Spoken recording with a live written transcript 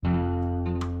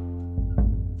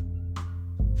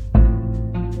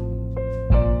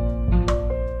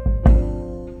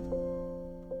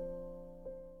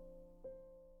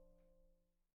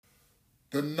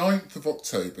The 9th of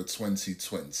October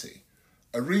 2020,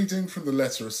 a reading from the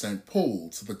letter of St. Paul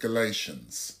to the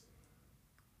Galatians.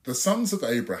 The sons of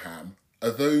Abraham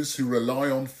are those who rely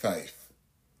on faith.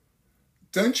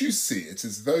 Don't you see it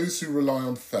as those who rely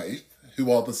on faith who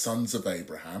are the sons of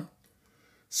Abraham?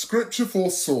 Scripture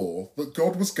foresaw that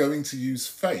God was going to use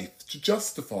faith to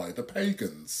justify the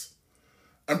pagans,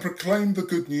 and proclaimed the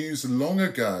good news long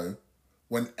ago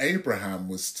when Abraham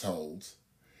was told,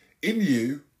 "In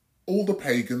you all the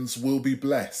pagans will be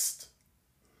blessed."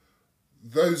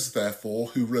 Those, therefore,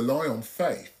 who rely on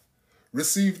faith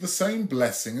receive the same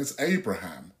blessing as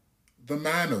Abraham, the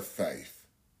man of faith.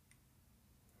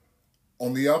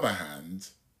 On the other hand,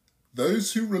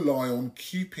 those who rely on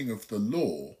keeping of the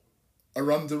law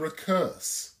are under a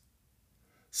curse,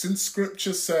 since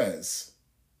Scripture says,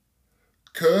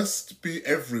 "Cursed be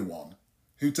everyone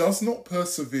who does not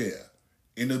persevere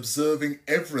in observing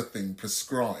everything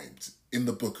prescribed in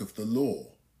the book of the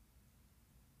law."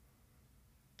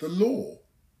 The law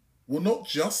will not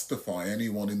justify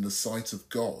anyone in the sight of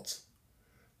God,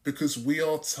 because we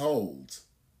are told,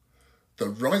 "The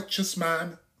righteous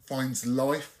man finds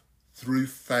life through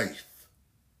faith."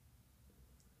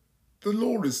 The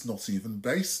law is not even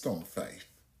based on faith,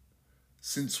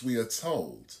 since we are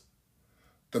told,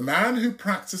 "The man who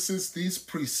practices these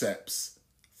precepts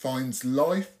finds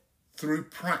life through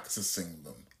practicing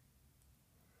them."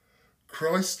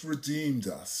 Christ redeemed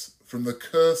us from the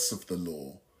curse of the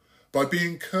law by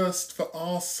being cursed for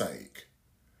our sake,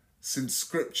 since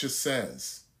Scripture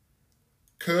says,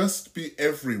 "Cursed be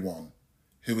everyone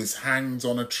who is hanged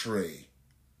on a tree."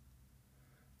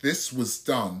 This was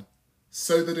done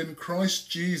so that in Christ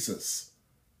Jesus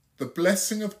the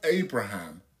blessing of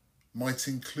Abraham might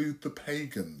include the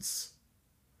pagans,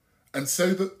 and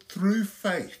so that through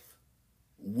faith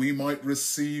we might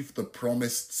receive the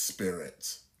promised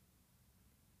Spirit.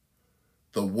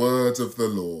 The word of the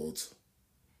Lord.